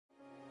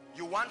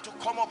You want to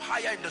come up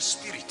higher in the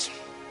spirit.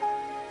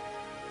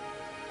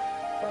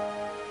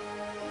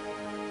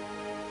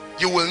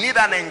 You will need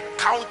an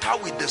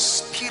encounter with the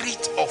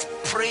spirit of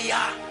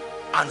prayer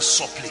and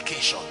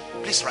supplication.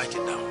 Please write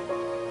it down.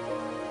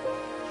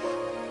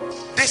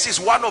 This is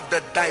one of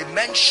the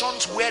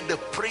dimensions where the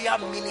prayer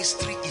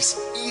ministry is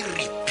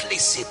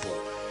irreplaceable.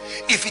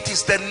 If it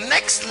is the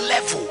next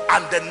level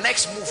and the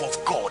next move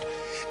of God,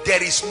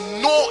 there is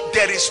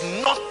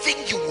nothing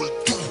you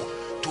will do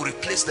to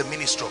replace the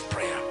ministry of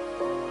prayer.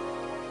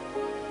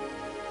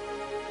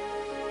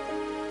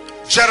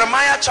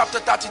 Jeremiah chapter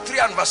 33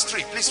 and verse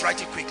 3. Please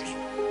write it quickly.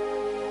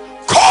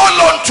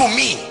 Call unto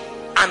me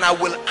and I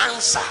will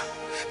answer.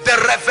 The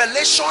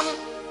revelation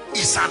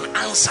is an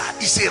answer,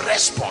 is a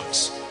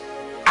response.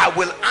 I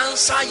will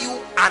answer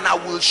you and I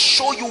will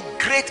show you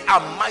great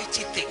and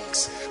mighty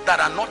things that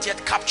are not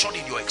yet captured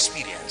in your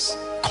experience.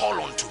 Call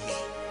unto me.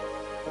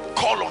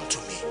 Call unto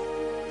me.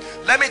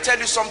 Let me tell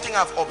you something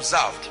I've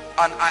observed,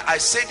 and I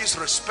say this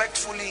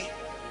respectfully,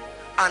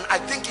 and I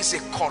think it's a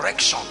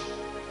correction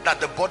that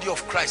the body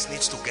of Christ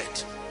needs to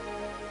get.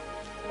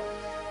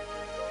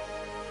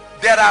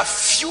 There are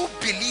few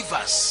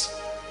believers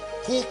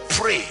who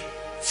pray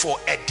for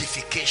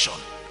edification.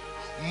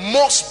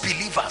 Most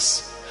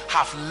believers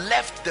have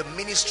left the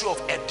ministry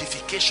of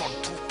edification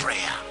to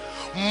prayer.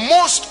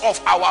 Most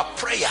of our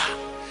prayer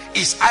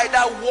is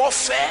either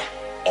warfare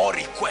or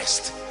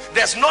request.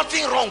 There's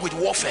nothing wrong with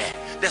warfare,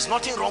 there's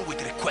nothing wrong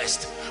with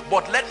request,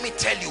 but let me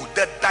tell you,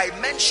 the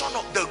dimension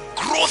of the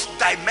growth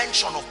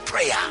dimension of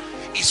prayer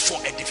is for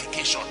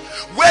edification,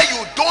 where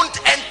you don't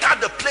enter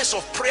the place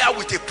of prayer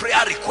with a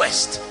prayer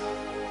request,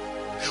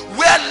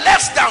 where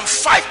less than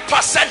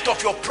 5%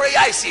 of your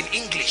prayer is in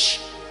English.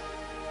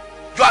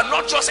 You are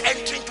not just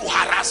entering to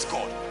harass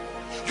God.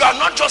 You are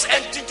not just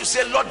entering to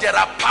say, Lord, there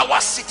are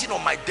powers sitting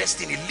on my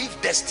destiny. Leave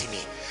destiny.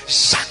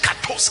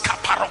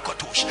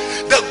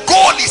 The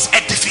goal is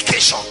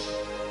edification.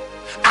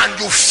 And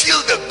you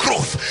feel the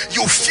growth.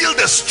 You feel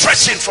the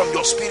stretching from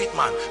your spirit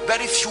man.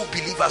 Very few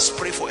believers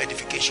pray for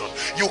edification.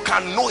 You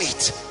can know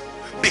it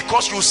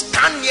because you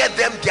stand near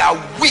them. They are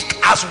weak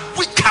as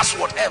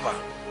whatever.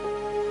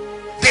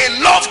 They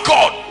love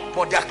God,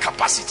 but their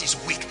capacity is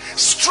weak.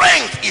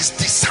 Strength is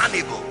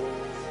discernible.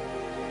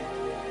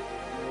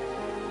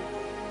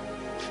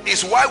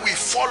 Is why we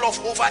fall off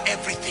over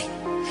everything.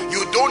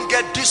 You don't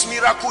get this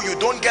miracle, you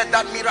don't get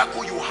that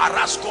miracle, you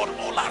harass God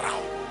all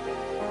around.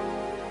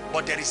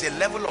 But there is a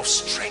level of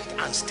strength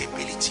and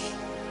stability.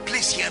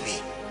 Please hear me.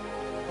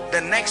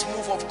 The next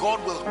move of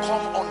God will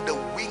come on the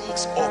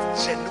wings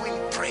of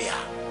genuine prayer.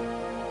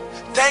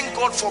 Thank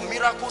God for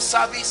miracle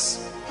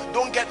service.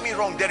 Don't get me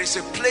wrong, there is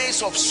a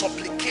place of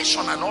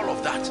supplication and all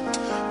of that,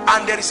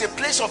 and there is a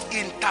place of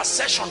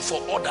intercession for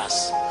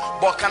others.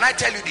 But can I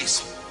tell you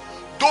this?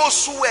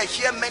 Those who were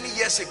here many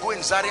years ago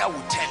in Zaria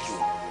will tell you,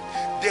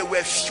 there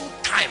were few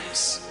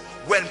times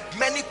when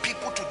many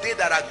people today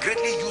that are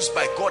greatly used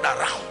by God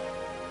around,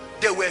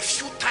 there were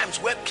few times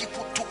where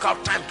people took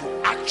out time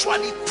to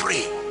actually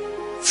pray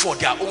for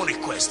their own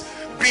request.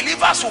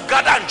 Believers who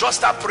gather and just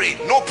start praying,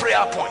 no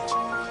prayer point,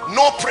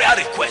 no prayer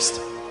request.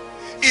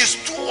 Is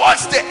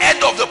towards the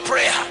end of the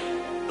prayer,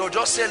 they'll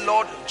just say,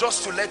 Lord,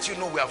 just to let you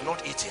know we have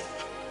not eaten,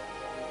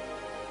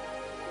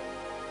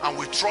 and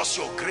we trust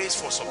your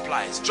grace for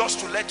supplies, just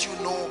to let you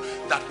know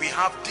that we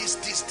have this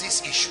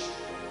issue.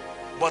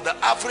 But the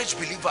average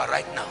believer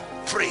right now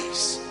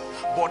prays,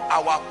 but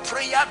our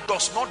prayer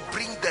does not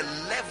bring the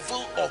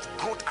level of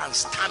growth and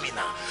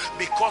stamina,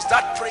 because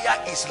that prayer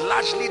is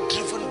largely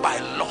driven by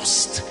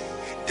lust,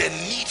 the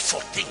need for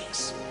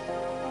things.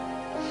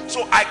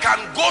 So I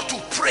can go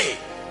to pray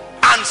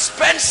and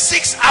spend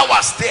 6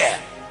 hours there,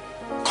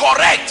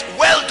 correct,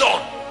 well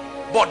done,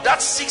 but that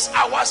 6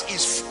 hours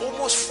is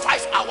almost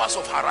 5 hours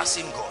of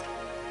harassing God.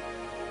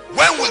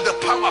 When will the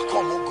power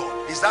come, oh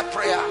God? Is that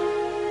prayer?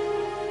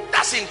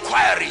 That's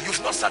inquiry.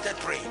 You've not started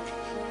praying.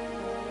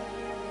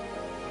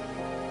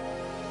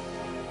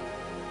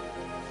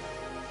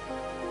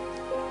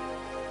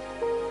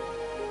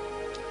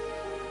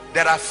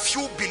 There are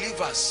few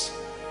believers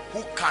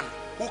who can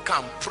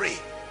pray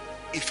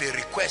if a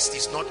request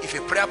is not, if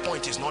a prayer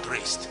point is not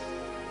raised.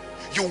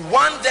 You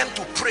want them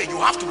to pray, you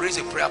have to raise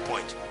a prayer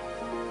point.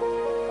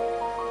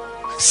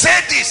 Say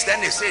this, then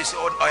they say,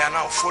 oh yeah,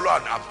 now follow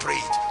and pray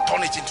it,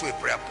 turn it into a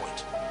prayer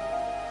point.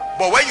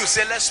 But when you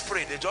say let's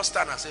pray, they just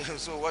stand and say,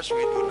 so what should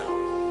we do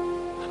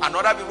now? And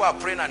other people are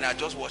praying and they are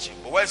just watching.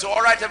 But when it's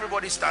all right,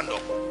 everybody stand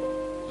up.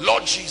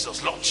 Lord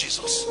Jesus,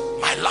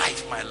 my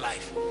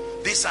life,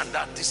 this and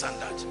that, this and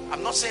that.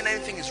 I'm not saying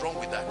anything is wrong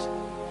with that,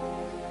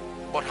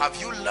 but have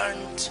you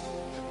learned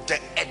the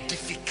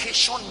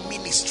edification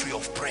ministry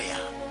of prayer?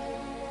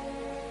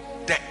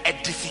 The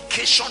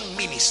edification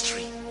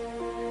ministry,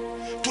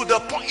 to the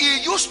point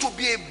it used to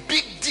be a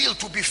big deal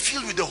to be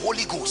filled with the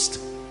Holy Ghost.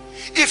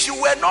 If you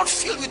were not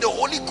filled with the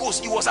Holy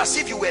Ghost, it was as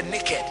if you were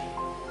naked.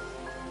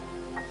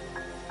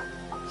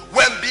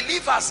 When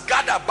believers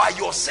gather by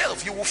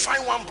yourself, you will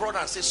find one brother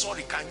and say,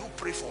 sorry, can you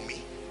pray for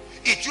me?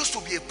 It used to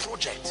be a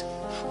project,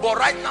 but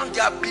right now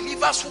there are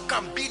believers who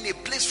can be in a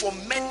place for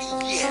many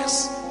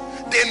years.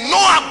 They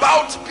know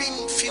about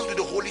being filled with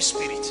the Holy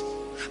Spirit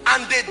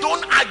and they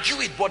don't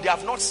argue it, but they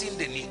have not seen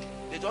the need.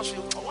 They just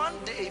feel, one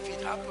day if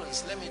it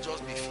happens, let me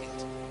just be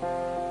filled.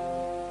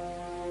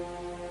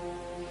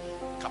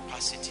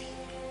 Capacity.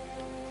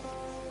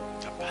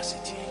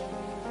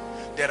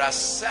 There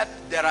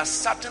are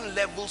certain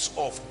levels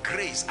of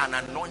grace and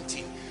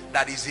anointing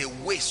that is a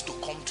waste to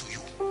come to you.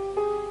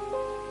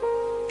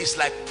 It's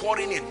like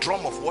pouring a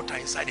drum of water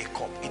inside a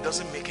cup. It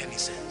doesn't make any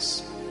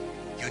sense.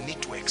 You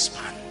need to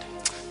expand.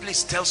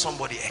 Please tell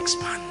somebody,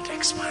 expand,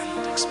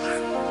 expand,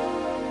 expand.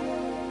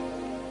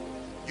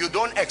 You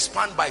don't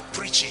expand by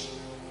preaching.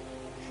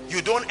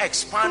 You don't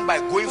expand by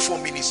going for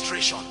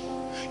ministration.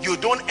 You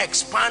don't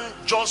expand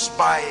just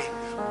by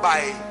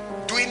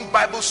doing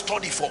Bible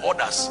study for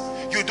others.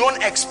 You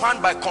don't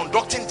expand by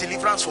conducting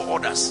deliverance for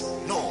others.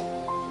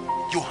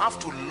 No, you have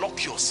to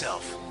lock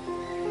yourself.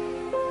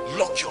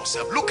 Lock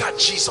yourself. Look at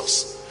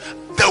Jesus,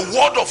 the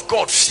word of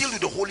God filled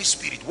with the Holy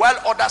Spirit. While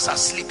others are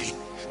sleeping,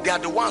 they are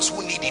the ones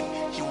who need him.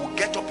 He will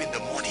get up in the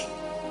morning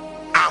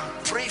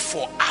and pray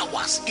for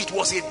hours. It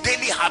was a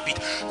daily habit,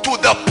 to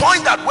the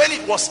point that when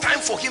it was time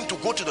for him to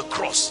go to the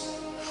cross,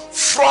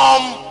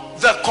 from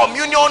the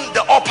communion,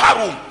 the upper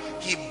room,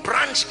 he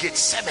branched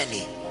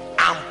Gethsemane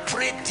and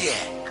prayed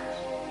there.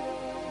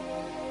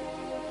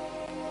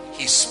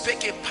 He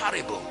spake a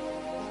parable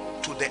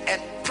to the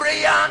end.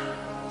 Prayer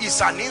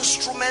is an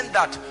instrument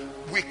that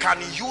we can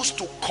use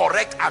to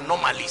correct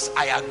anomalies.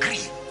 I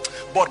agree,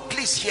 but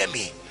please hear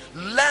me.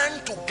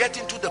 Learn to get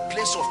into the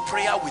place of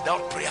prayer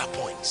without prayer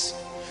points.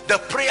 The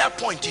prayer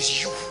point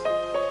is you.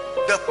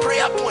 The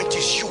prayer point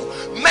is you.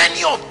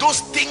 Many of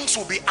those things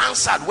will be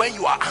answered when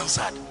you are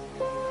answered.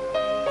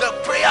 The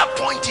prayer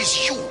point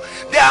is you.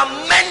 There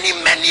are many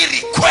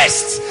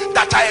requests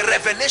that are a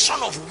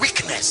revelation of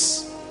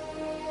weakness.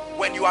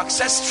 When you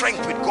access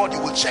strength with God,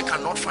 you will check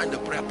and not find the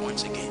prayer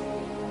points again.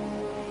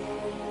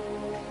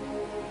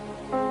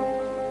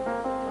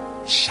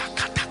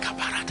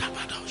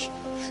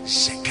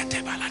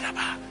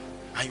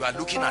 And you are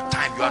looking at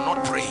time, you are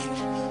not praying.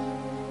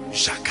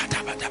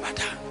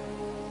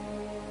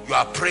 You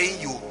are praying,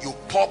 you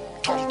pop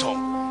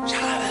tom-tom,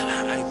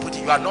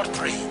 you are not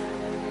praying.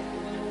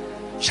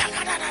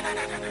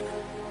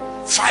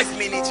 5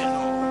 minutes, you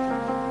know.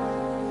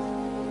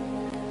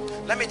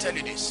 Let me tell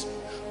you this.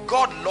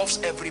 God loves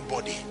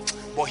everybody,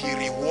 but he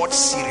rewards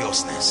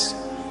seriousness.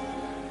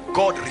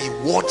 God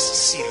rewards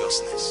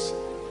seriousness.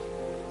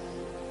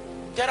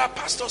 There are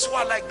pastors who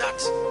are like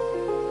that.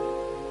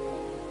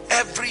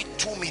 Every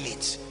 2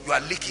 minutes you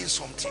are licking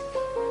something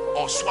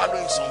or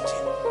swallowing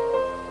something.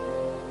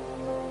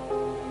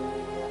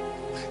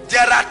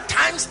 There are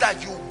times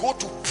that you go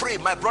to pray,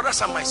 my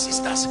brothers and my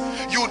sisters,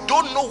 you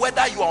don't know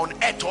whether you are on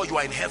earth or you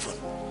are in heaven.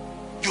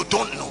 You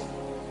don't know.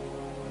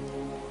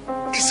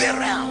 It's a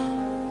realm.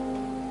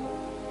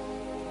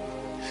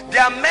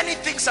 There are many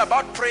things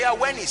about prayer,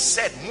 when it's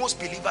said, most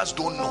believers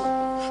don't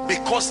know,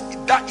 because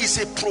that is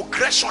a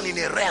progression in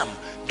a realm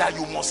that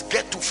you must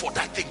get to for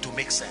that thing to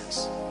make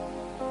sense.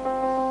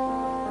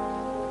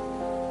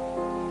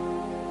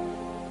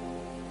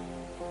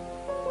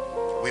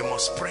 We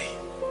must pray.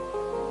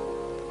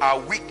 Our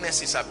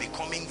weaknesses are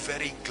becoming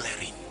very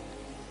glaring.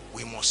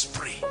 We must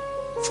pray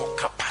for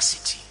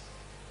capacity.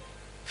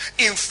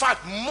 In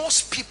fact,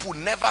 most people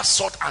never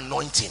sought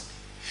anointing.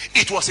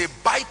 It was a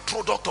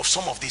byproduct of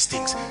some of these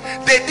things.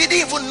 They didn't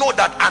even know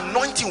that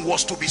anointing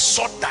was to be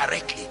sought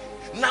directly.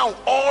 Now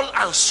all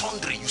and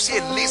sundry, you see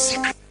a lazy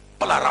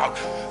all around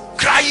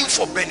crying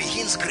for Benny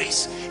Hinn's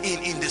grace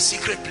in the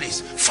secret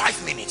place.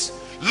 5 minutes,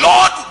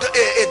 Lord,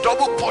 a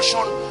double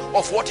portion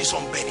of what is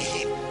on Benny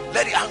Hinn.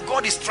 Let it, and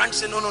God is trying to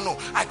say, no,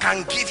 I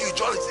can give you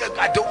just,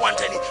 I don't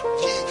want any.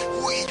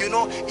 You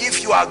know,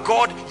 if you are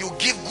God, you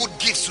give good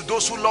gifts to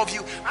those who love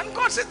you. And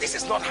God said, this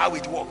is not how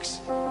it works.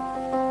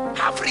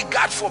 Have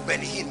regard for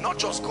Benny Hinn, not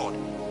just God.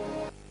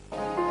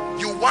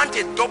 You want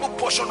a double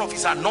portion of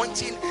his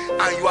anointing,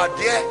 and you are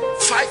there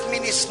 5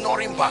 minutes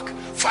snoring back,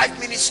 5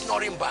 minutes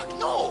snoring back.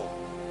 No.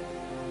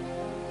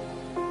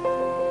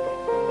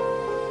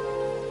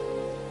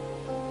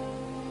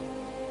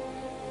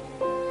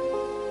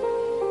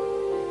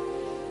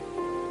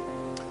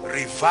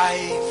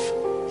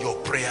 Revive your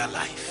prayer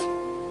life.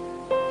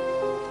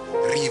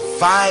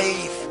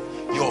 Revive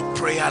your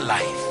prayer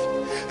life.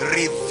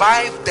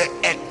 Revive the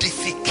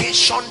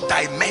edification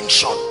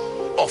dimension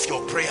of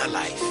your prayer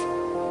life.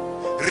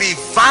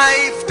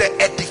 Revive the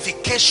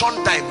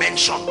edification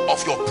dimension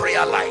of your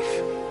prayer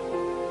life.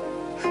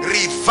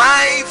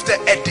 Revive the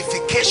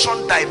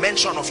edification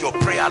dimension of your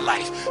prayer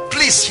life.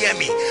 Please hear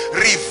me.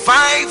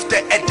 Revive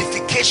the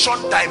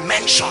edification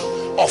dimension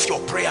of your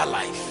prayer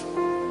life.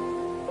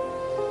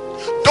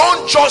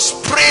 Don't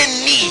just pray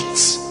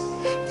needs.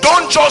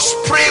 Don't just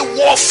pray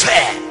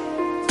warfare.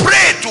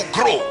 Pray to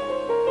grow.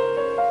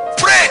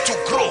 Pray to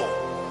grow.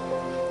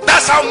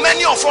 That's how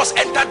many of us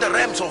entered the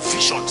realms of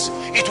visions.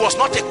 It was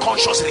not a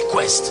conscious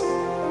request.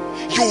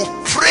 You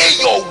pray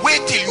your way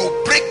till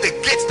you break the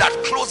gate that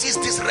closes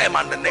this realm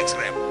and the next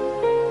realm.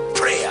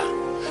 Prayer,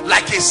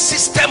 like a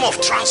system of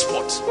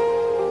transport.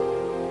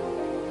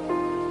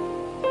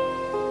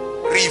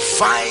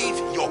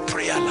 Revive your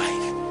prayer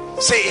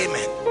life. Say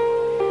amen.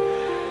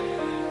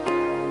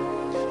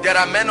 There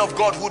are men of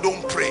God who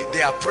don't pray.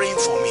 They are praying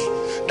for me.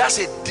 That's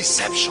a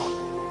deception.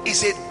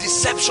 It's a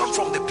deception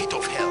from the pit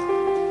of hell.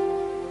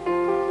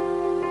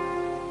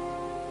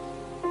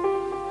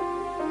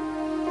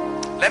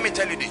 Let me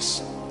tell you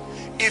this.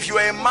 If you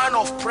are a man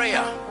of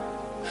prayer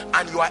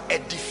and you are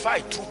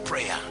edified through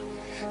prayer,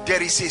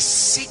 there is a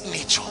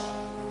signature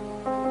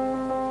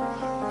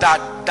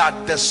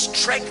that the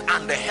strength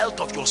and the health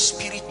of your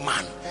spirit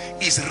man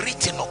is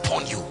written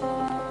upon you.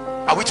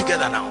 Are we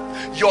together now?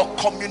 Your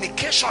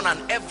communication and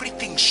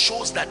everything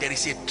shows that there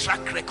is a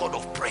track record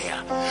of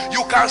prayer.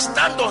 You can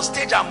stand on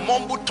stage and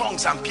mumble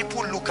tongues and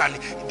people look, and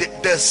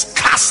the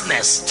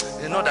scarceness,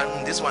 you know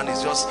that this one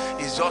is just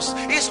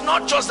it's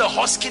not just the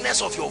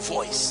huskiness of your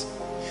voice.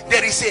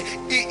 There is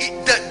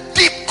the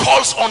deep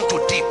calls onto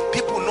deep.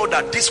 People know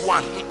that this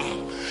one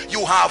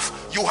you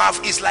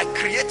have is like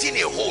creating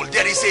a hole.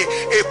 There is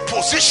a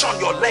position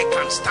your leg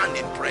can stand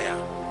in prayer.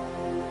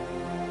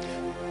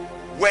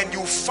 When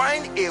you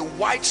find a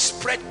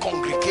widespread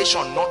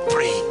congregation not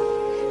praying,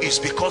 it's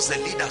because the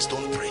leaders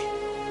don't pray.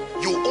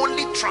 You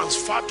only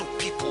transfer to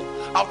people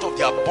out of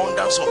the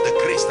abundance of the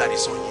grace that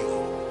is on you.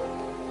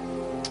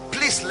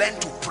 Please learn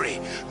to pray.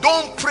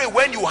 Don't pray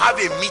when you have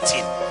a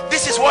meeting.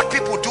 This is what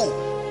people do.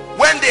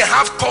 When they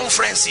have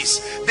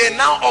conferences, they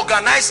now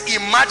organize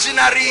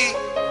imaginary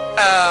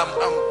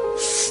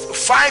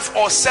 5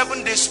 or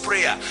 7 days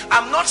prayer.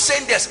 I'm not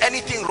saying there's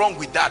anything wrong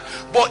with that,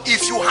 but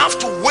if you have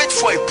to wait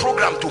for a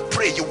program to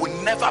pray, you will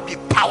never be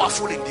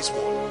powerful in this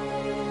world.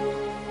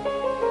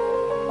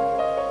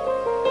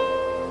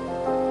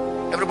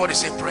 Everybody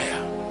say prayer.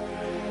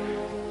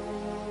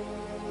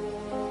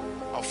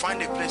 I'll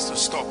find a place to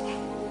stop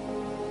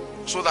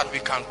so that we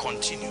can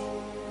continue.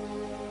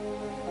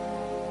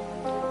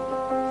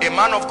 A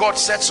man of God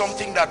said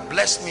something that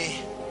blessed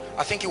me.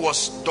 I think it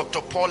was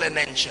Dr. Paul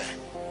Enenche.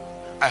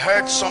 I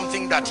heard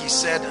something that he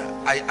said.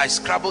 I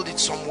scrabbled it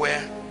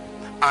somewhere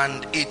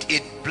and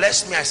it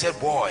blessed me. I said,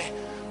 boy,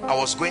 I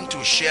was going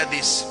to share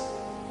this.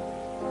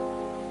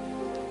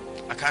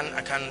 I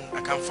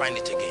can't find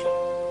it again.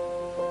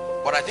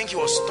 But I think he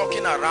was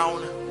talking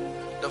around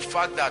the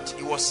fact that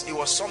it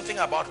was something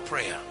about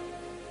prayer.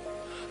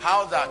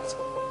 How that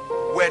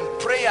when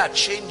prayer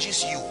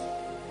changes you,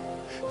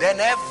 then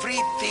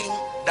everything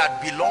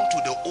that belonged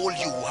to the old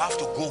you will have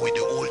to go with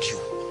the old you,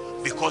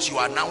 because you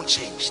are now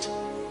changed.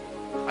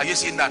 Are you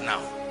seeing that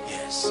now?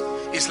 Yes.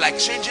 It's like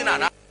changing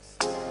an house.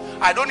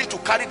 I don't need to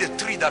carry the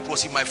tree that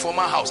was in my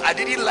former house. I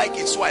didn't like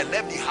it, so I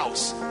left the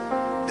house.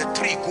 The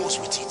tree goes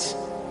with it.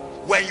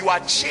 When you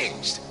are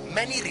changed,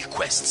 many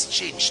requests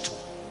change too.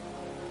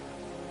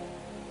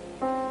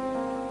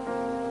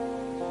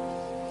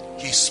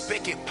 He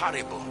spake a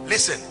parable.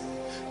 Listen,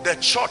 the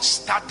church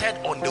started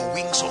on the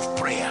wings of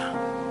prayer,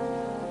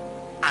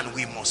 and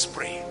we must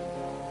pray.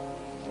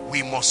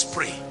 We must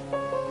pray.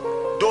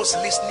 Those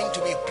listening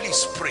to me,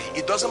 please pray.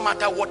 It doesn't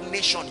matter what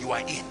nation you are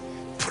in,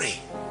 pray.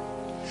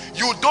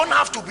 You don't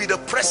have to be the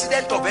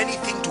president of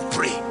anything to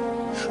pray.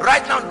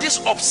 Right now, this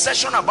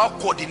obsession about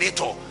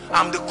coordinator,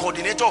 I'm the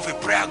coordinator of a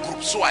prayer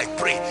group, so I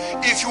pray.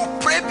 If you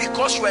pray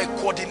because you are a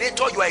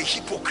coordinator, you are a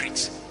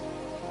hypocrite.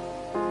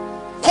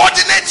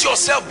 Coordinate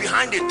yourself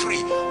behind a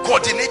tree,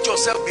 coordinate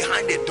yourself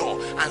behind a door,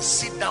 and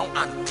sit down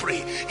and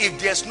pray. If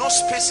there's no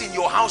space in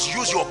your house,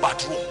 use your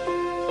bathroom,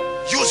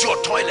 use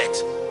your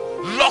toilet,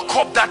 lock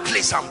up that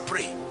place and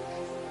pray.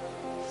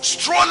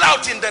 Stroll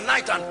out in the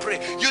night and pray.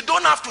 You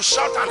don't have to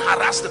shout and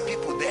harass the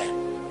people there,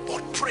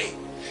 but pray.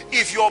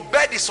 If your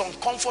bed is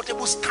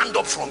uncomfortable, stand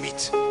up from it.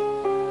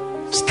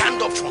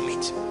 Stand up from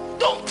it.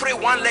 Don't pray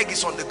one leg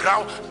is on the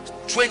ground,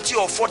 20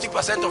 or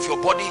 40% of your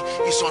body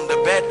is on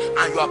the bed,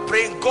 and you are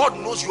praying. God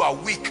knows you are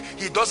weak.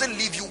 He doesn't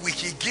leave you weak.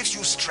 He gives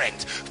you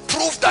strength.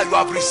 Prove that you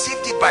have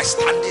received it by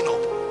standing up.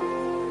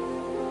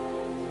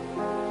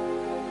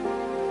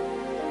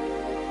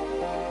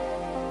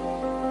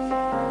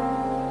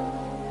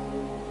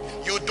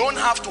 You don't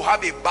have to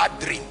have a bad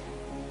dream,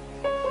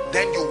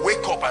 then you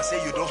wake up and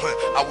say, you don't,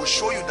 I will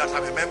show you that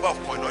I'm a member of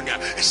Koinonia.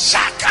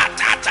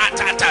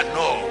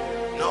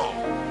 No.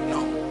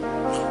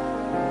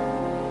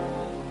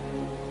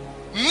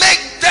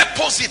 Make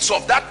deposits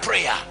of that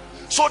prayer,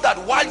 so that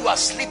while you are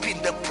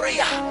sleeping, the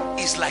prayer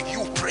is like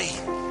you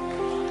praying.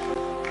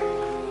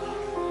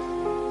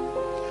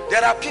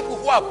 There are people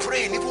who are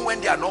praying even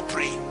when they are not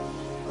praying.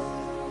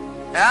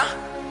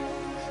 Yeah?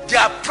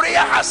 Their prayer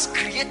has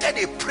created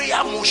a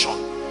prayer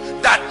motion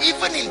that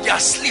even in their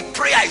sleep,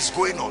 prayer is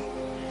going on.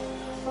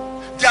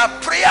 Their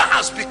prayer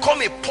has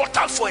become a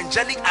portal for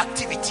angelic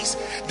activities.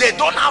 They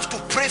don't have to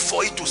pray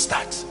for it to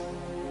start.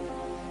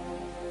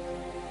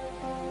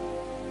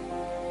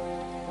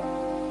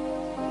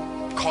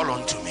 Call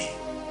unto me.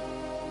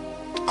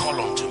 Call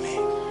unto me.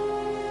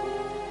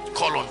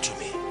 Call unto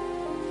me.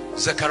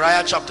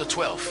 Zechariah chapter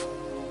 12.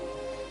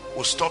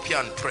 We'll stop here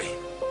and pray.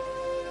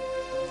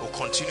 We'll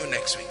continue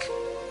next week.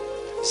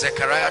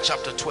 Zechariah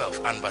chapter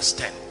 12 and verse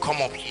 10.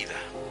 Come up hither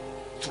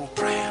through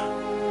prayer.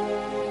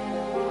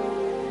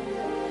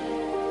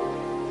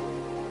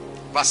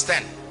 Verse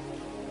 10.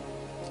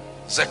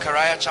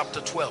 Zechariah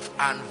chapter 12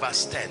 and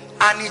verse 10.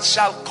 And it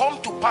shall come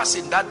to pass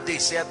in that day,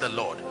 saith the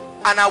Lord,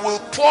 and I will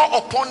pour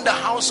upon the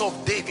house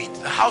of David,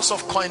 the house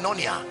of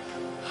Koinonia,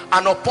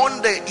 and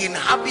upon the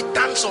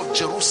inhabitants of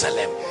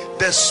Jerusalem,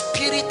 the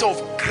spirit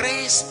of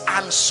grace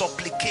and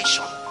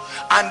supplication.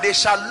 And they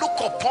shall look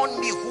upon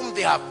me whom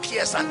they have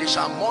pierced, and they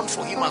shall mourn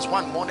for him as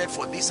one mourned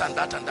for this and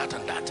that and that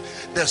and that.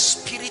 The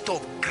spirit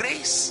of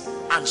grace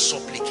and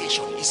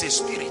supplication is a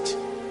spirit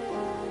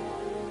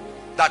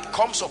that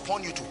comes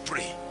upon you to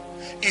pray.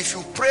 If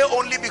you pray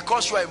only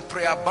because you are in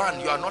prayer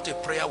band, you are not a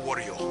prayer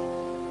warrior.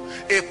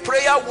 A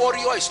prayer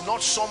warrior is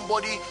not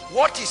somebody.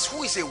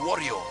 Who is a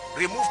warrior?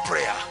 Remove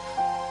prayer.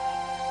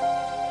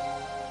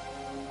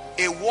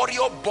 A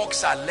warrior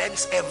boxer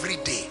learns every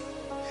day.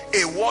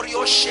 A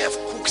warrior chef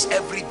cooks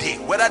every day,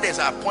 whether there's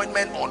an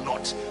appointment or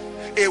not.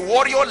 A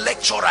warrior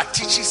lecturer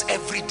teaches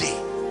every day.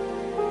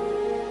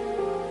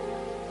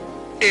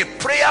 A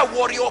prayer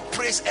warrior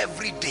prays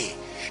every day.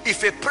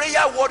 If a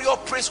prayer warrior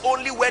prays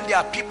only when there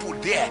are people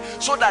there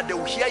so that they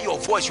will hear your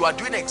voice, you are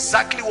doing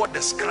exactly what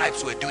the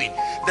scribes were doing.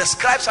 The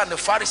scribes and the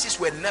Pharisees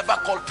were never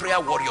called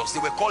prayer warriors. They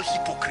were called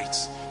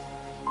hypocrites.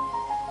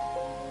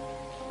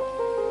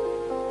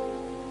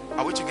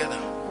 Are we together?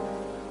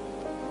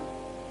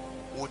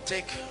 We'll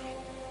take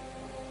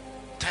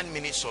 10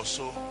 minutes or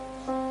so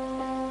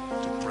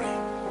to pray.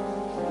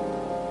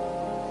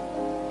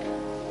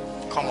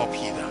 Come up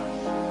hither.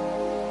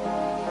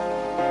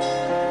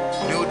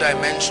 New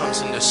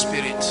dimensions in the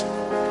spirit.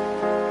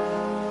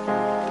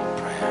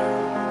 Prayer.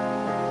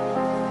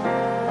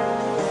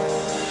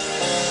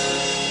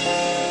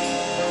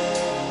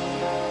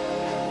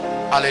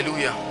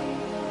 Hallelujah.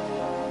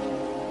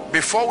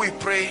 Before we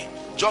pray,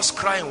 just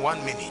cry in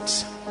 1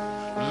 minute.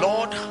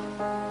 Lord,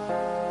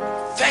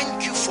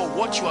 thank you for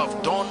what you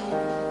have done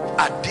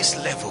at this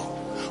level,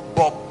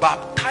 but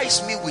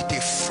baptize me with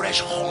a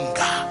fresh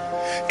hunger,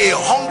 a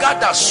hunger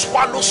that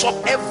swallows up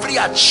every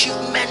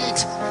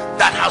achievement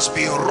that has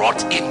been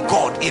wrought in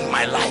God in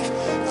my life.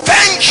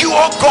 Thank you,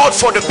 oh God,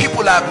 for the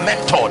people I've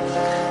mentored,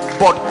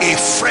 but a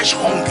fresh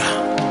hunger.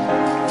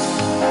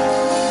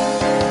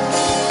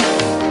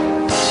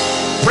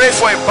 Pray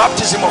for a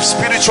baptism of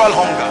spiritual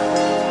hunger,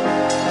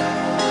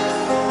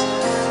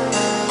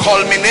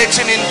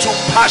 culminating into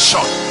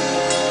passion.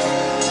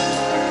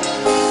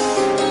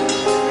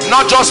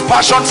 Not just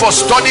passion for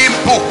studying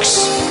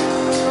books,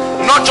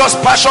 not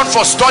just passion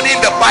for studying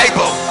the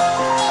Bible,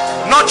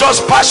 not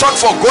just passion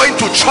for going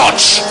to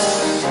church,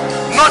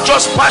 not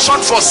just passion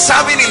for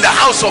serving in the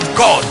house of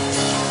God,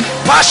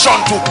 passion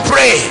to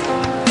pray.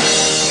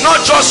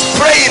 Not just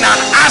praying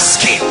and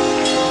asking,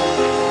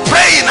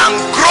 praying and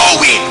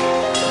growing,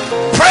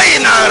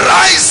 praying and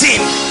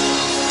rising.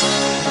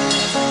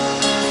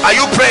 Are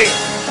you praying?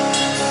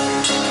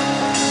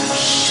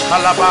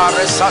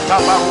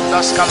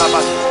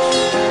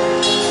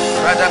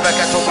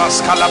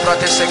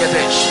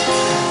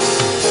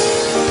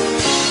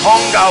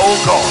 Hunger, oh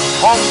God,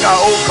 hunger,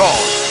 oh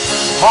God,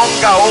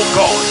 hunger, oh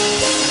God,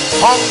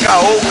 hunger,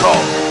 oh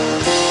God,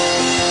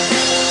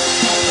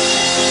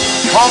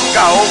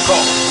 hunger, oh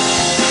God.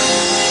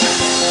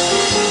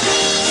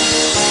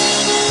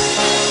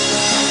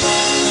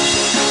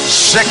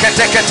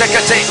 Shekete,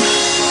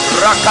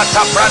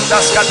 rakata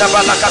brandas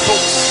kadabalakato.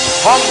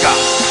 Hunger,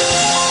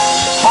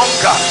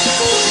 hunger.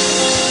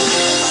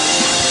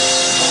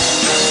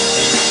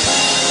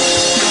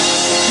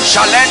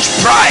 Challenge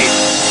pride,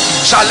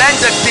 challenge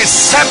the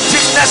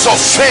deceptiveness of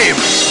fame,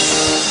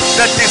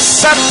 the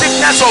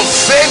deceptiveness of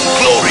vain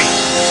glory.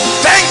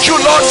 Thank you,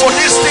 Lord, for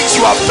these things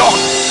you have done,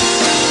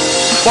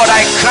 but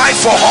I cry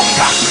for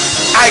hunger.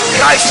 I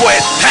cry for a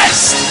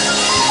thirst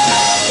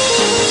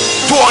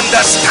to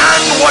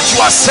understand what you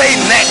are saying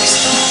next,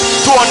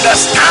 to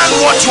understand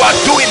what you are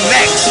doing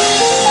next.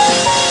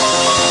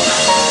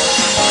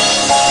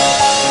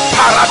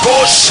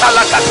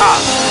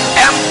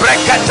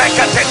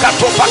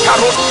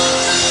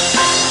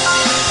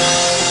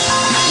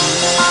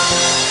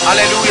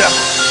 Hallelujah.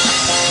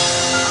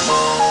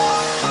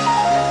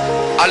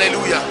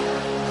 Hallelujah.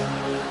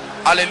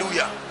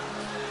 Hallelujah.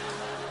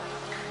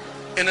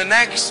 In the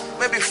next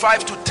maybe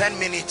 5 to 10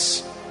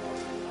 minutes,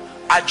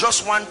 I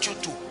just want you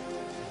to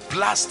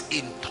blast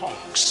in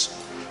tongues.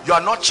 You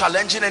are not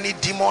challenging any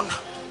demon.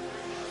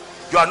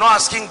 You are not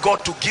asking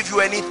God to give you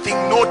anything.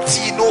 No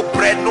tea, no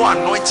bread, no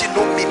anointing,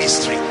 no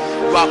ministry.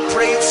 You are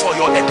praying for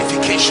your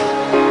edification,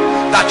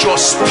 that your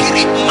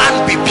spirit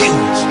man be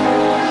built.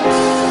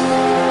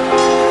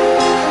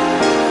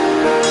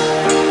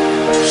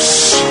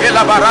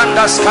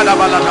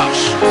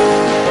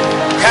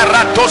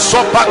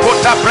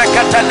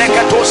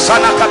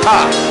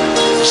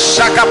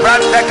 Shaka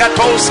branda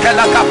katos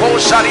kela kapo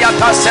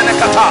shariata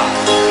senekata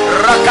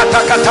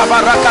rakata kataba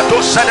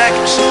rakatos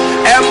senex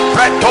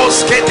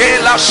empretos ke de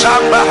la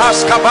shamba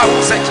haskabam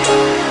zeki.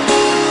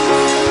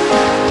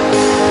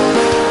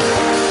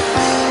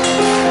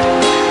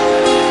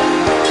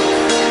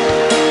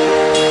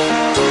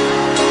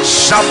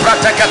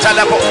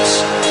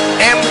 Shabrateketelebos.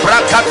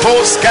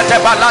 Embrakatos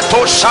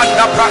ketebalato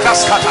shanda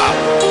brakaskata.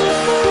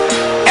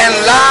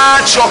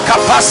 Enlarge your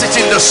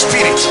capacity in the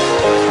spirit.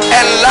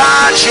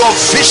 Enlarge your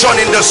vision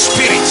in the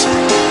spirit.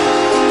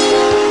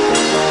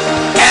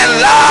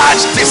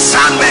 Enlarge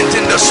discernment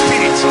in the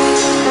spirit.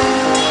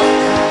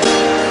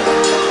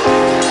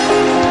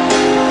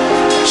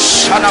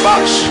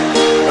 Shanabash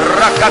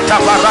Rakata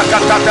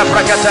Barakata de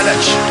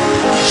Bragatelech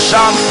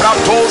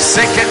Jamprato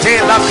Sekete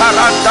La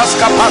Carantas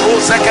Caparo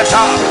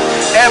Zeketa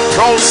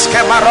Epros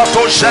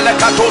Kemarato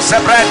Jelekato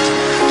Zebret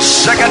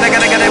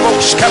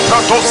Shaganeganeganebush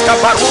Keprotos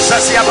Kabarusa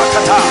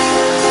Siabakata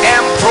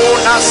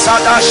Emprona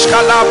Sadash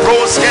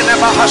Kalabros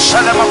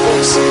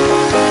Genemahashalemakus.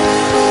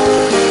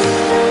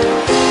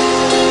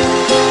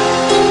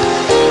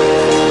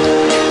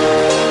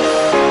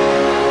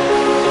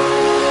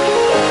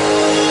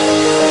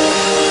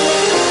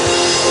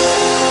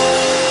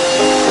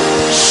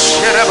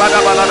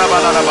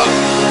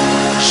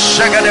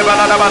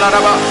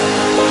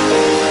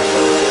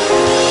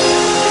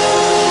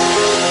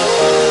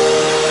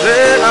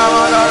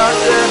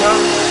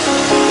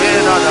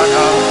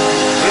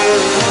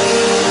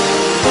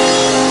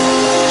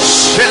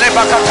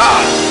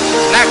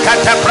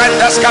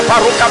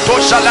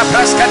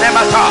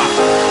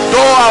 Though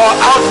our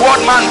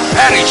outward man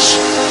perish,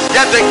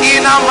 yet the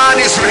inner man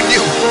is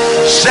renewed.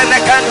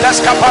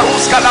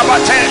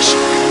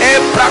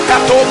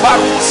 Ebrakato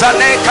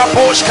baruzane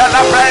kaposh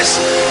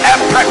kalabres,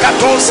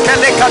 ebrakatos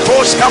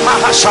kelekatos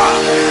kamahasha,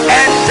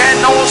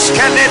 entenos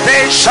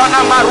kelede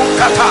shana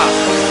marukata,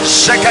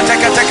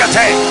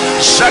 shekatekate,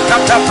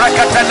 shakata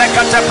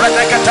prakatelekate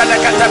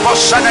prakatelekate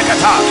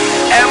boshanekata,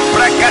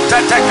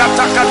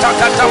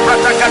 embrekatekatakata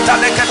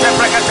prakatelekate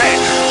prakate,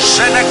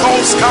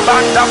 shenekos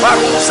kabanda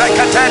baruza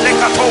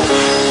katelekato,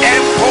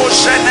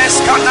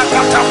 emposhenes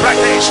kanakata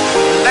pradesh,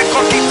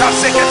 lekotita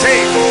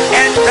sekete,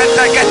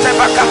 entetekate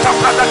bakata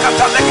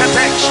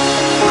Katalekatesh,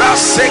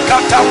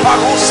 Rasekata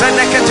Paruse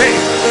Nekete,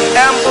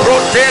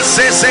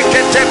 Emprotese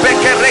Sekete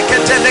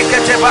Bekerekete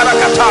Lekete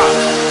Barakata,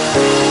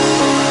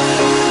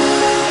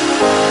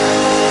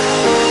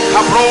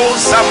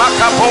 Cabrosa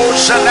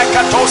Macabosha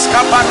Lekatos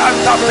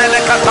Kabalanta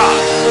Telekata,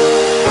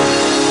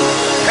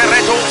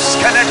 Keredos,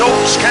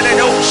 Keledos,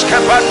 Keledos,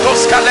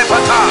 Kebantos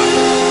Kalevata,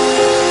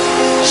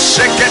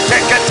 Shekete.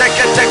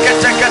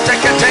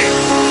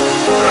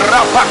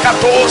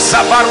 Rapakatos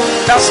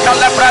Sabarutas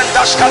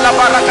Kalabrandas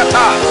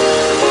Kalabarakata.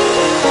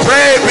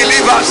 Pray,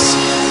 believers.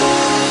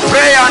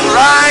 Pray and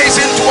rise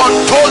into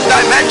untold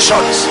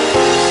dimensions.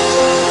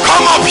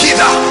 Come up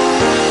hither.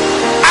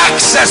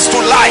 Access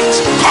to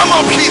light. Come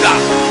up hither.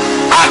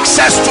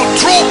 Access to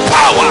true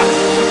power.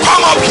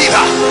 Come up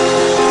hither.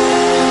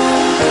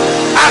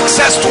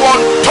 Access to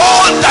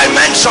untold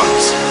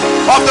dimensions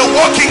of the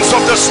workings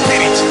of the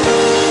Spirit.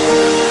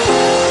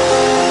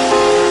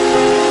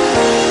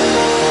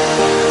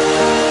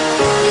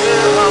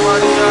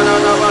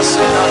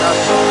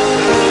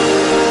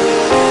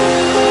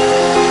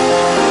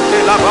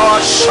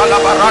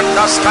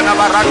 Shalabarandas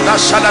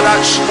Kanabarandas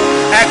Shaladash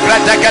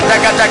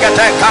Egredegedegedeget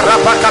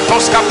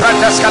Karapakatos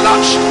Kaprendes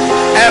Kalash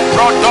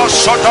Eprodos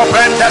Soto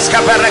Brendes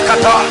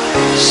Kaberekata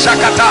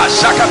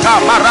Shakata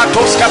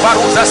Maratos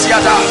Kabaruza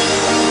Siada.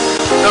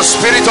 The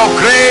spirit of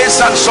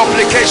grace and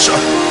supplication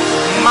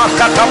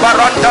Makata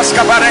Barandas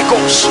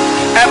Kabarekos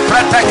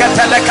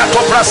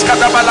Epretegetelekatobras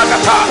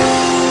Kadabalagata.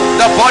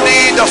 The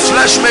body, the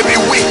flesh may be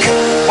weak,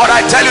 but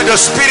I tell you the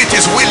spirit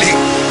is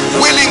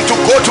willing to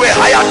go to a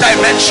higher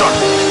dimension,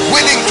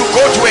 willing to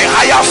go to a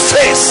higher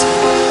phase,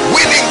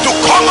 willing to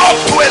come up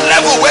to a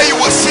level where you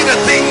will see the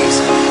things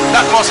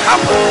that must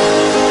happen.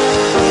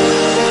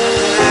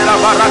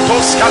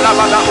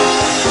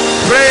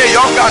 Pray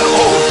young and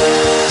old.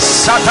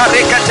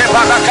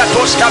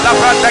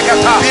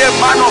 Be a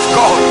man of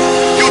God.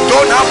 You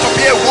don't have to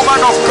be a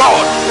woman of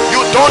God.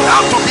 You don't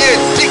have to be a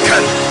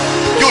deacon.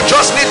 You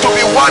just need to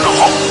be one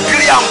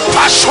hungry and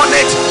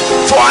passionate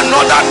for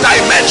another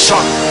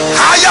dimension,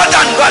 higher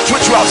than that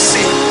which you have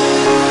seen.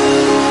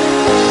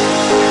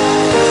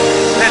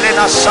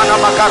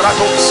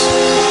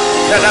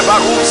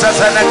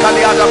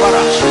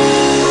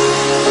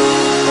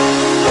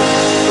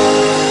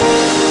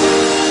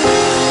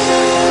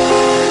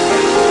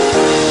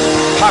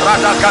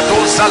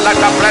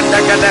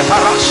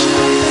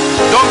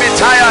 Don't be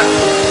tired.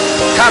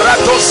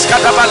 Karatos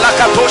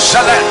kadabalakatos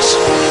shalens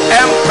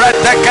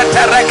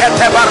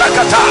empredeketerekete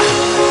barakata.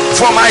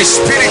 For my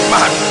spirit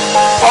man,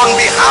 on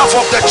behalf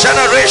of the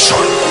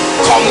generation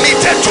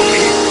committed to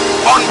me,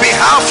 on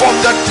behalf of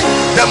the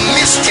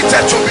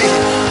mistreated to me,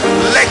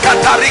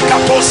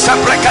 lekatarikatos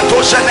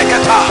sabrekatos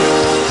sheneketa.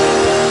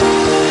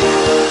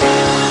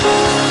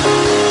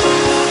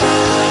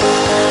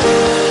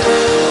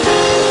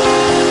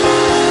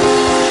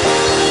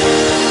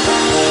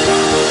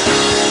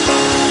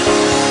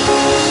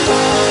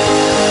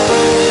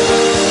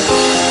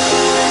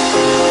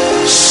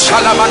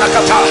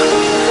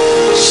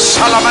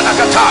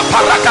 Salamanakata,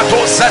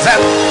 Parakatos,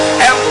 Zezem,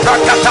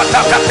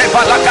 Emprakatata,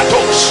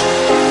 Balakatos,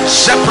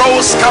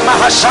 Shepros,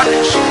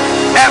 Kamahashanish,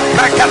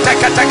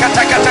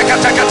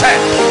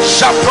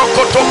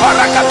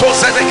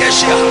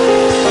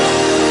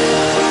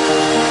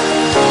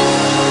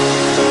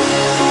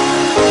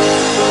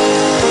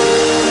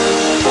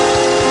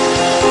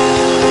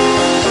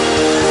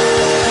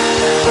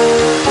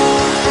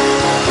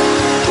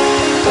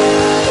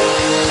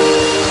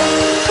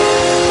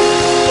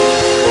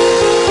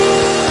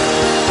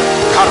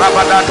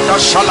 Rabadanda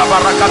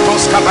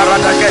Shalabarakatos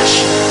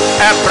Kabaradagesh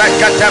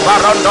Ebrekate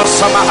Barondo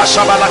Sama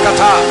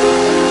Hashabalakata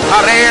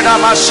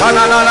Arena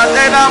Mashana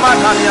Nena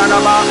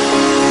Mananianaba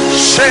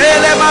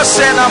Shele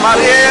Masena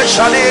Marie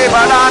Shali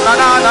Banana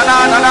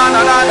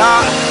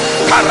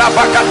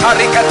Karabakata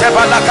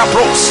Balaka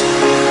Pros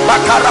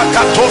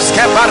Bakarakatos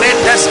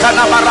Kebarendes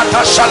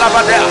Kanamarata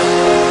Shalabadea.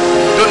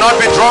 Do not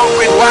be drunk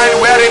with wine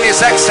wherein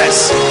is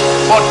excess,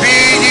 but be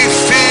ye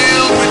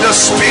filled with the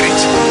Spirit,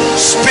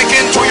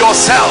 speaking to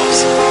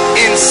yourselves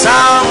in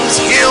psalms,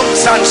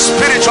 hymns, and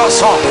spiritual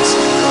songs,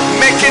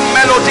 making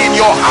melody in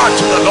your heart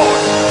to the Lord.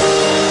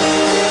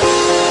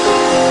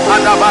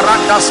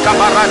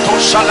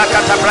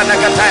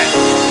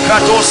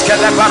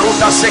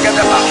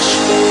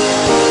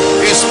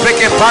 He's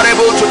speaking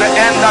parable to the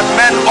end that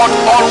men ought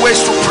always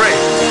to pray.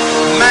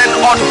 Men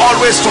ought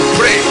always to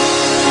pray.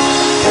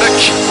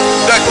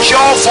 The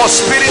cure for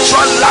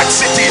spiritual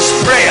laxity is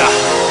prayer.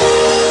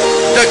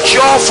 The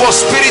cure for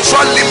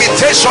spiritual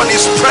limitation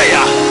is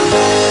prayer.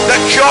 The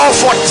cure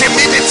for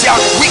timidity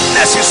and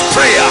weakness is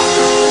prayer.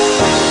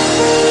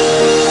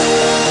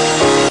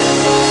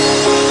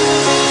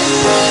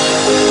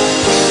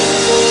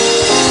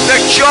 The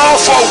cure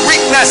for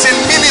weakness in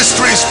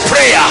ministry is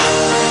prayer.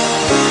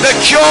 The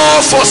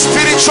cure for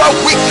spiritual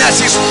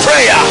weakness is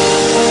prayer.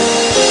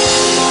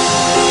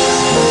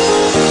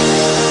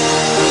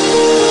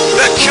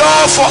 The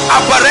cure for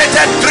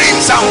aberrated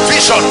dreams and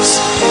visions,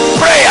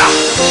 prayer.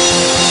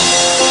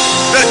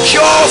 The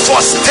cure for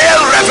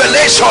stale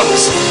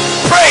revelations,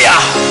 prayer.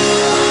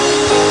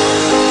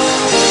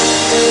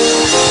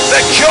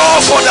 The cure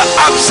for the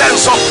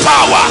absence of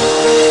power,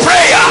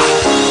 prayer.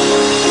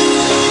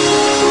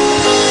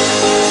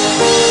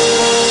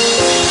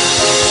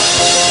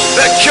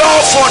 The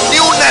cure for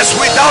newness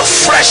without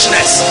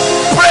freshness,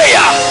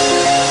 prayer.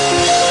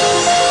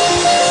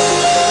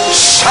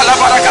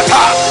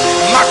 Shalabarakata,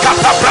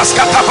 Makata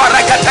Braskata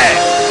Barakate,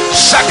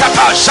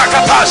 Shakata,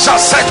 Shakata,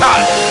 Shaseta,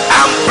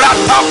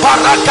 Ambrata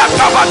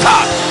Barakata Bata.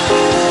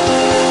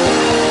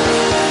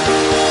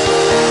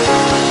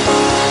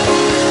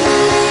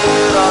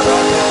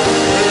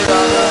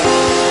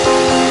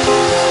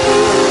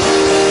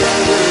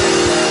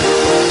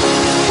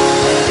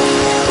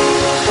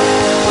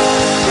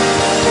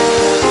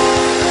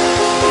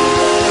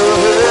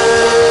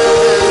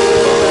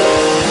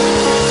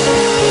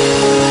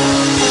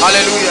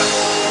 Hallelujah.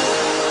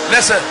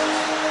 Listen.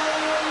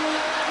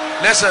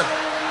 Listen.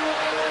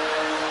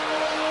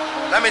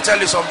 Let me tell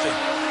you something.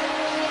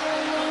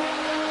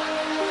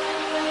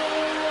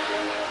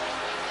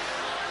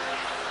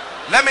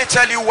 Let me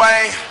tell you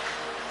why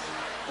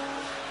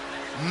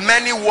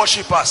many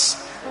worshippers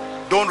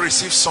don't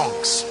receive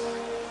songs.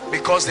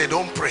 Because they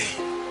don't pray.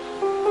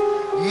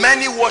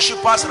 Many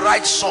worshippers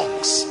write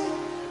songs,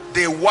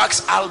 they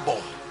wax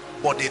album,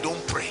 but they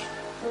don't pray.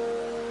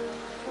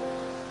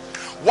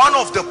 One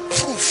of the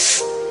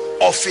proof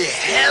of a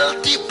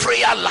healthy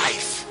prayer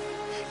life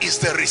is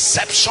the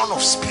reception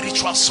of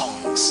spiritual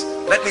songs.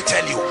 Let me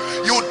tell you,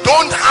 you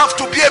don't have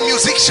to be a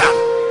musician.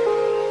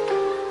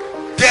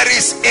 There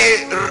is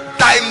a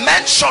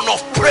dimension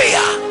of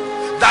prayer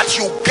that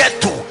you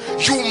get to.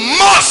 You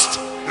must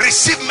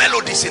receive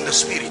melodies in the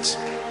spirit.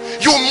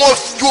 You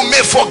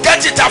may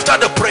forget it after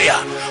the prayer,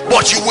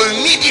 but you will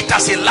need it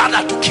as a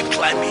ladder to keep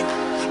climbing.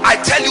 I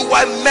tell you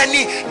why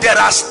there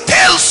are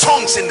stale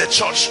songs in the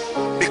church,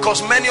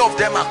 because many of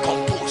them are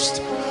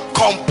composed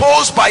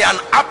by an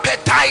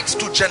appetite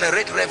to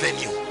generate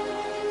revenue.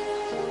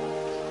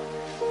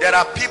 There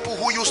are people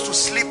who used to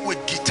sleep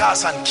with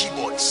guitars and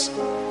keyboards,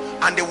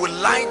 and they will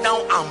lie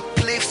down and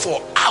play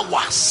for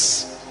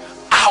hours.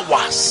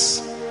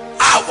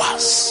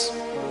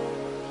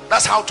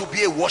 That's how to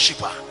be a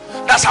worshiper.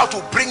 That's how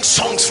to bring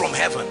songs from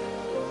heaven.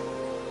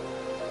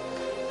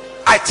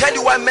 I tell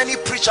you why many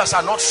preachers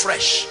are not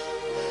fresh.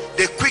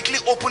 They quickly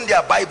open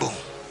their Bible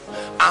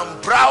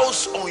and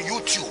browse on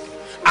YouTube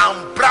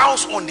and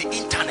browse on the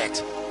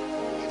internet.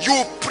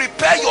 You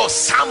prepare your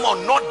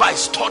sermon not by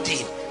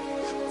studying.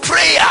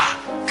 Prayer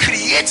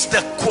creates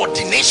the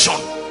coordination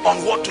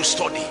on what to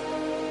study.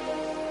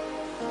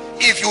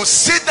 If you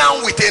sit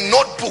down with a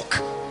notebook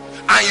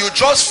and you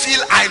just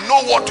feel, I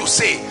know what to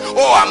say,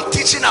 oh, I'm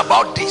teaching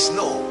about this.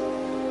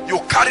 No, you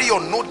carry your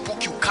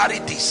notebook, you carry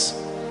this.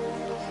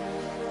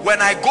 When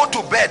I go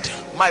to bed,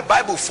 my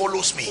Bible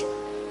follows me.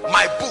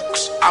 My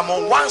books, I'm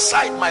on one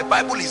side, my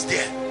Bible is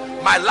there,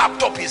 my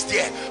laptop is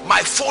there, my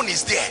phone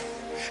is there.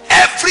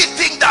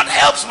 Everything that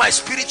helps my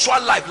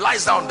spiritual life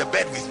lies down on the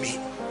bed with me.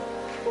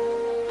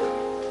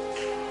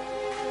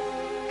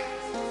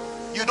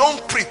 You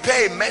don't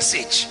prepare a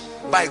message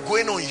by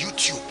going on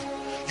YouTube.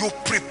 You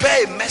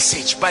prepare a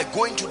message by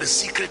going to the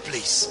secret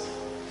place.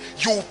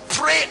 You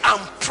pray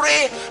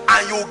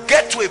and you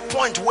get to a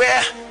point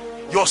where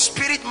your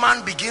spirit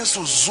man begins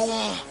to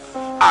zoom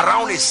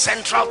around a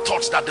central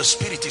thought that the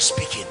spirit is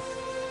speaking.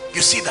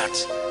 You see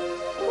that?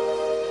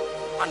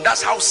 And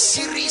that's how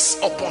series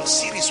upon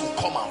series will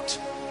come out.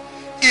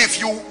 If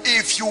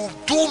you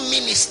do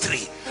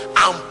ministry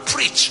and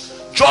preach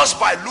just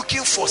by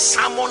looking for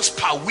sermons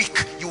per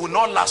week, you will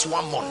not last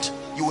 1 month.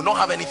 You will not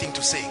have anything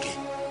to say again.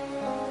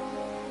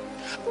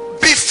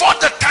 Before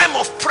the time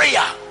of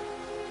prayer,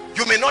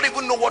 you may not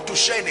even know what to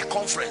share in a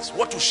conference,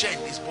 what to share in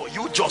this book.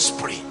 You just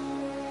pray.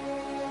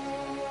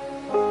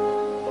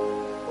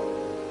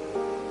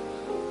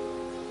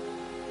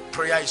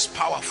 Prayer is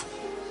powerful.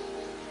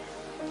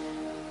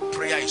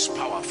 Prayer is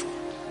powerful.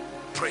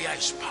 Prayer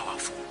is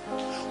powerful.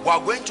 We are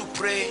going to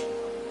pray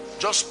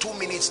just 2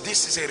 minutes.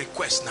 This is a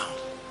request now.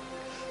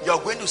 You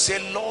are going to say,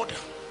 Lord,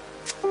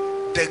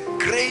 the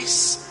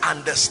grace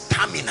and the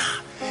stamina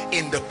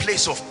in the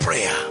place of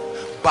prayer,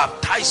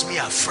 baptize me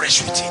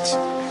afresh with it.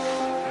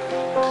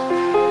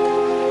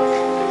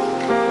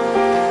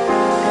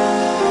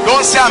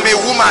 Don't say I'm a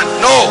woman.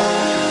 No.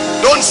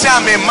 Don't say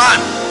I'm a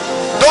man.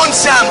 Don't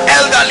say I'm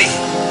elderly.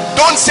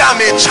 Don't say I'm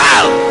a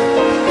child.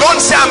 Don't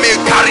say I'm a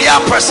career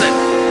person.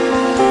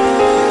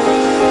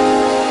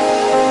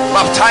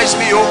 Baptize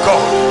me, oh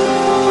God.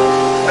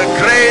 The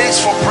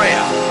grace for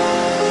prayer,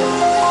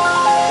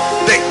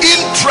 the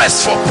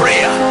interest for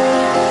prayer,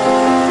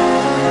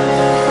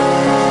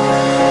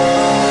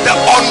 the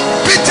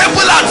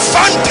unbeatable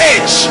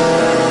advantage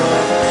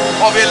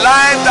of a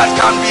life that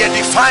can be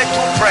edified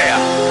through prayer.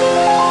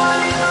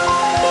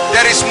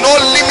 There is no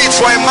limit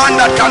for a man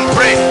that can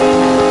pray.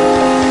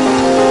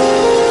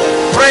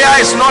 Prayer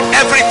is not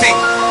everything,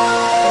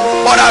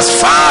 but as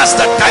far as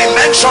the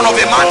dimension of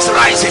a man's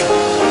rising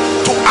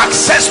to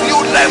access new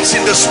realms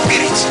in the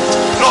spirit,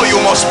 no,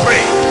 you must pray.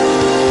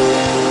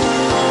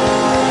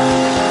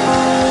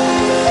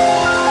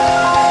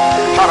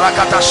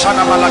 Harakata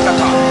shana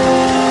malakata,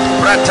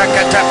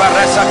 pratakete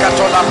baresa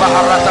katola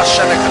baharata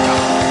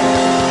shenekata.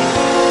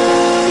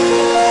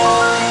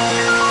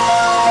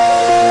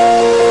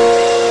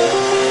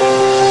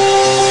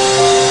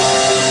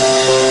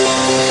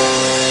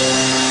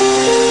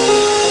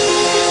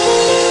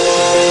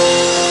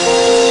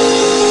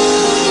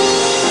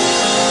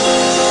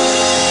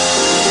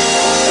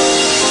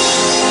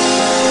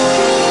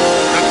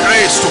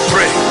 To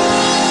pray.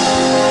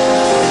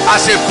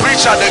 As a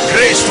preacher, the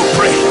grace to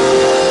pray.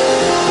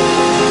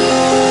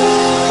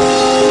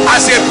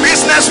 As a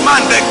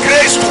businessman, the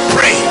grace to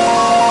pray.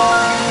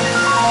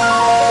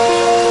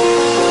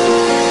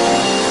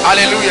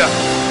 Hallelujah.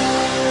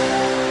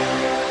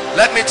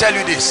 Let me tell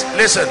you this.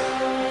 Listen.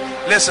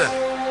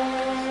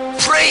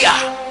 Prayer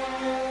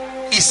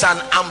is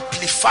an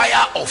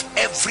amplifier of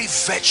every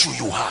virtue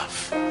you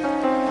have.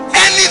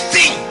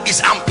 Anything is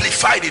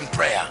amplified in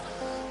prayer.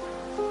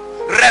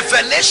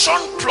 Revelation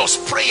plus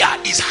prayer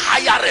is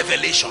higher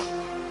revelation.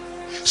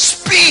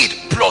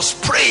 Speed plus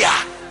prayer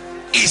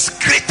is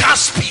greater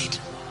speed.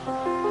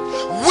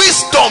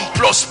 Wisdom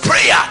plus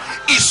prayer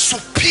is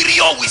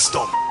superior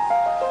wisdom.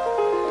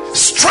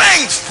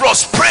 Strength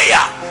plus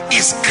prayer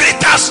is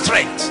greater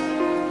strength.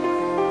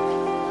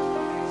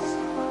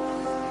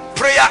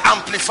 Prayer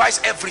amplifies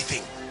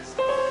everything.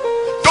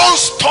 Don't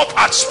stop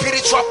at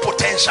spiritual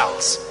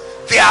potentials.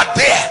 They are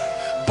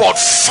there, but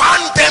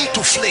fan them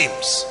to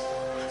flames.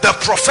 The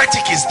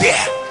prophetic is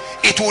there.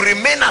 It will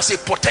remain as a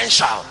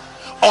potential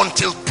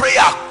until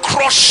prayer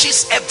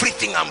crushes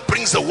everything and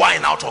brings the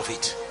wine out of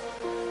it.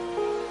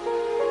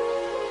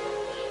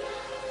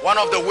 One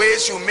of the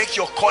ways you make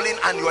your calling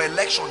and your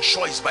election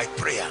sure is by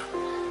prayer.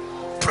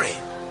 Pray.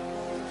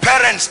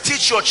 Parents,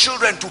 teach your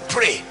children to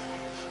pray.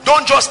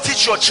 Don't just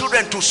teach your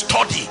children to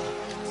study.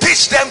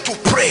 Teach them to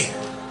pray.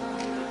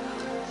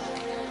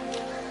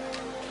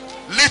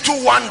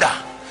 Little wonder,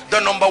 the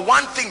number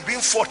one thing being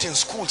fought in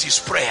schools is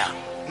prayer.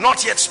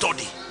 Not yet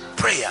study.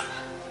 Prayer.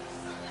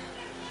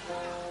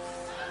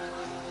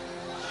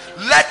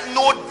 Let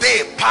no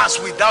day pass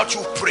without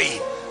you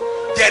praying.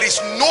 There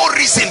is no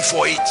reason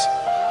for it.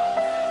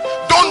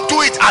 Don't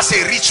do it as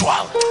a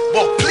ritual,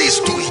 but please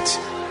do it.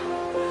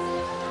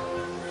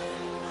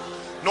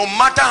 No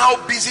matter how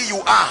busy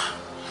you are,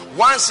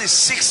 once it's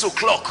 6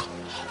 o'clock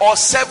or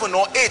 7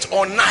 or 8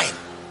 or 9,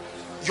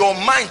 your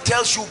mind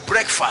tells you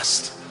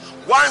breakfast.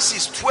 Once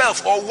it's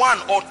 12 or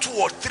 1 or 2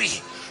 or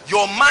 3,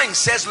 your mind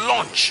says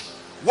lunch.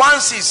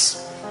 Once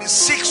it's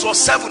 6 or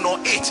 7 or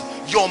 8,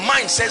 your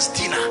mind says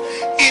dinner.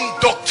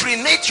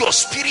 Indoctrinate your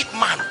spirit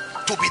man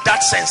to be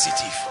that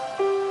sensitive.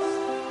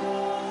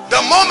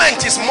 The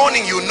moment is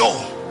morning, you know,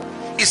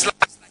 it's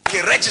like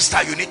a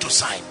register you need to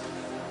sign.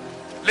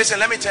 Listen,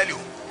 let me tell you,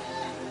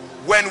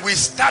 when we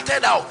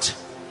started out,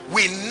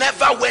 we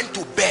never went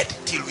to bed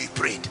till we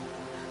prayed.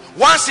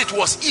 Once it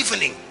was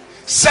evening,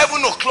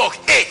 7 o'clock,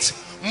 8,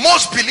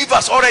 most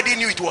believers already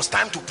knew it was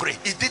time to pray.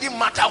 It didn't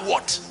matter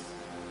what.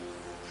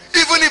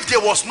 Even if there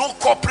was no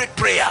corporate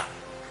prayer,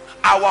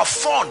 our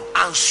fun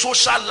and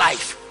social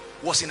life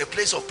was in a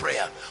place of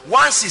prayer.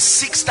 Once it's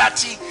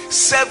 6:30,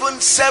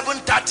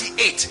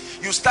 7:38,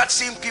 you start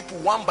seeing people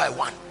one by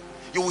one.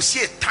 You will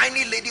see a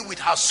tiny lady with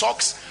her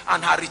socks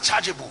and her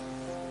rechargeable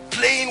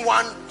playing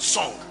one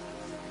song.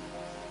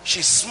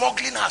 She's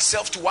smuggling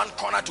herself to one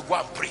corner to go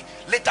and pray.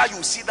 Later you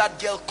will see that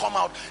girl come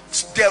out.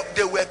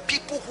 There were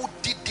people who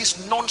did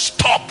this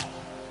non-stop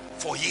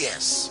for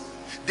years.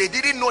 They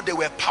didn't know they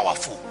were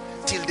powerful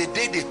till the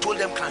day they told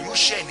them, can you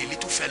share in a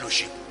little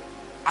fellowship?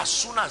 As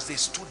soon as they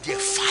stood there,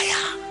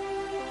 fire.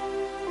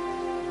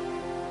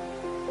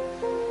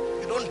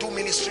 You don't do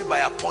ministry by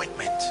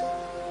appointment.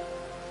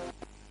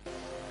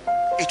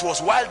 It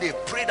was while they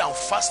prayed and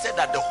fasted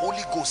that the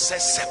Holy Ghost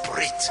says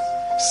separate.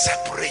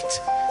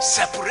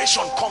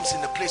 Separation comes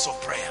in the place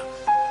of prayer.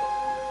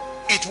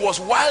 It was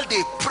while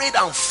they prayed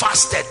and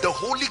fasted, the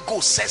Holy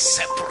Ghost says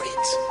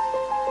separate.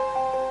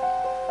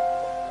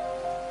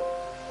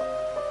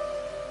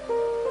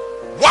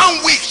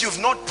 One week you've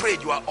not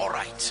prayed, you are all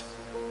right.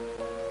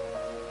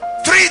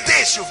 3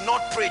 days you've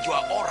not prayed, you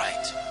are all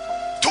right.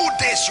 2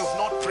 days you've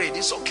not prayed,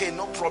 it's okay,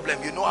 no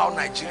problem. You know how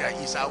Nigeria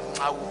is. I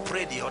will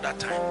pray the other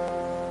time.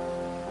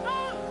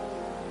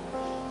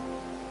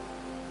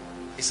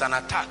 It's an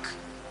attack.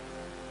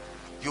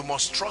 You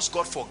must trust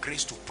God for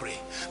grace to pray.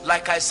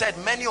 Like I said,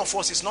 many of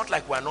us, it's not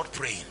like we're not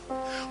praying,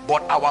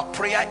 but our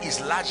prayer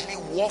is largely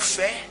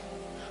warfare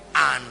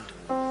and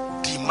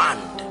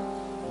demand.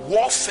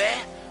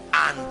 Warfare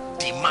and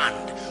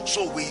demand.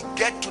 So we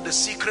get to the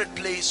secret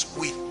place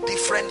with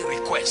different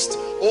requests.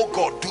 Oh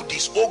God, do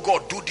this. Oh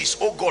God, do this.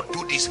 Oh God,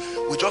 do this.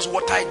 We just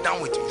water it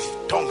down with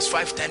tongues,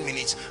 5-10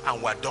 minutes,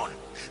 and we're done.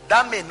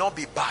 That may not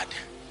be bad,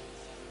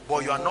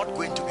 but you are not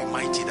going to be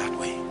mighty that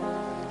way.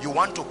 You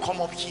want to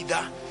come up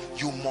hither,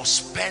 you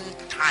must spend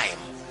time,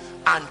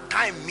 and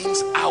time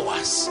means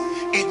hours.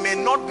 It may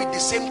not be the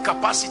same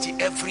capacity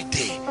every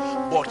day,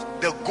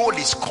 but the goal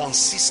is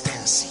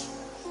consistency.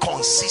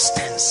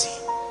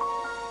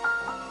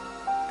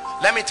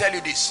 Let me tell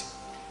you this: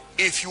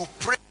 if you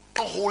pray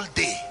a whole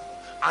day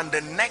and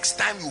the next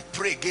time you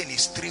pray again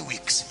is 3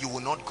 weeks, you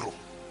will not grow.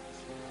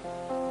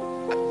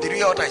 Did you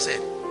hear what I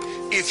said?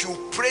 If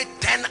you pray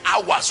 10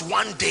 hours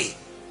one day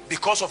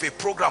because of a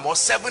program, or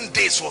 7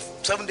 days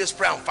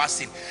prayer and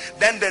fasting,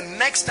 then the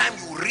next time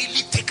you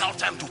really take out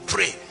time to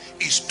pray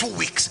is 2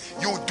 weeks.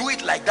 You do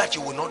it like that,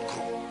 you will not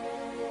grow.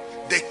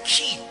 The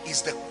key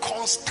is the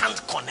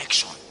constant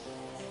connection.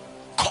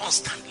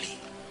 Constantly.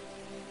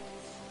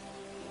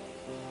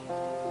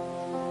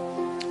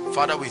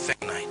 Father, we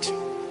thank you tonight.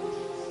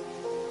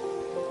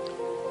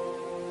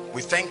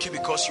 We thank you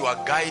because you are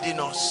guiding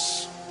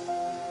us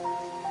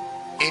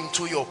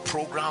into your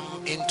program,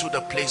 into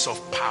the place of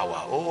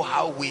power. Oh,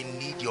 how we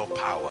need your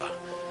power,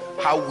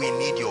 how we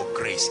need your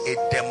grace. A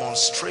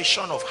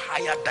demonstration of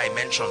higher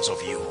dimensions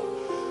of you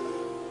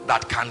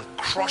that can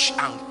crush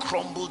and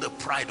crumble the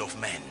pride of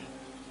men.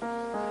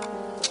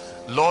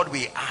 Lord,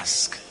 we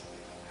ask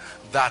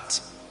that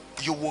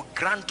you will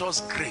grant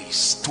us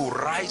grace to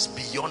rise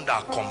beyond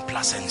our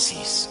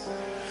complacencies.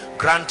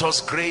 Grant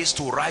us grace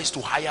to rise to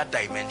higher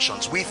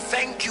dimensions. We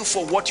thank you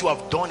for what you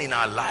have done in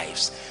our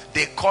lives.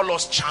 They call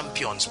us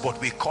champions, but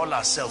we call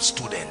ourselves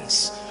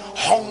students.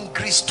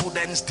 Hungry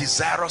students,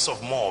 desirous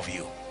of more of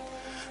you.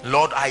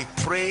 Lord, I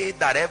pray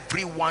that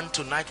everyone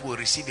tonight will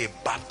receive a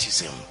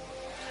baptism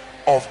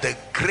of the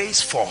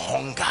grace for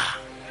hunger,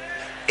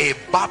 a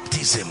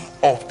baptism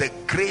of the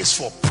grace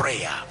for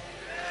prayer,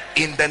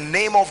 in the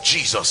name of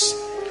Jesus.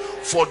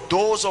 For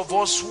those of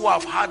us who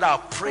have had our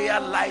prayer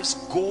lives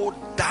go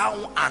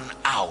down and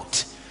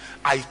out,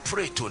 I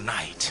pray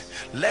tonight,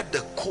 let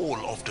the coal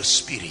of the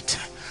Spirit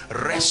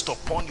rest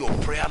upon your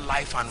prayer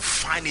life and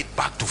fan it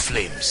back to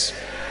flames.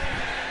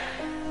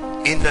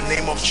 In the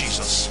name of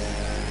Jesus,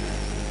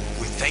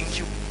 we thank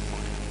you.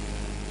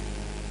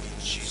 In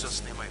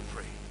Jesus' name.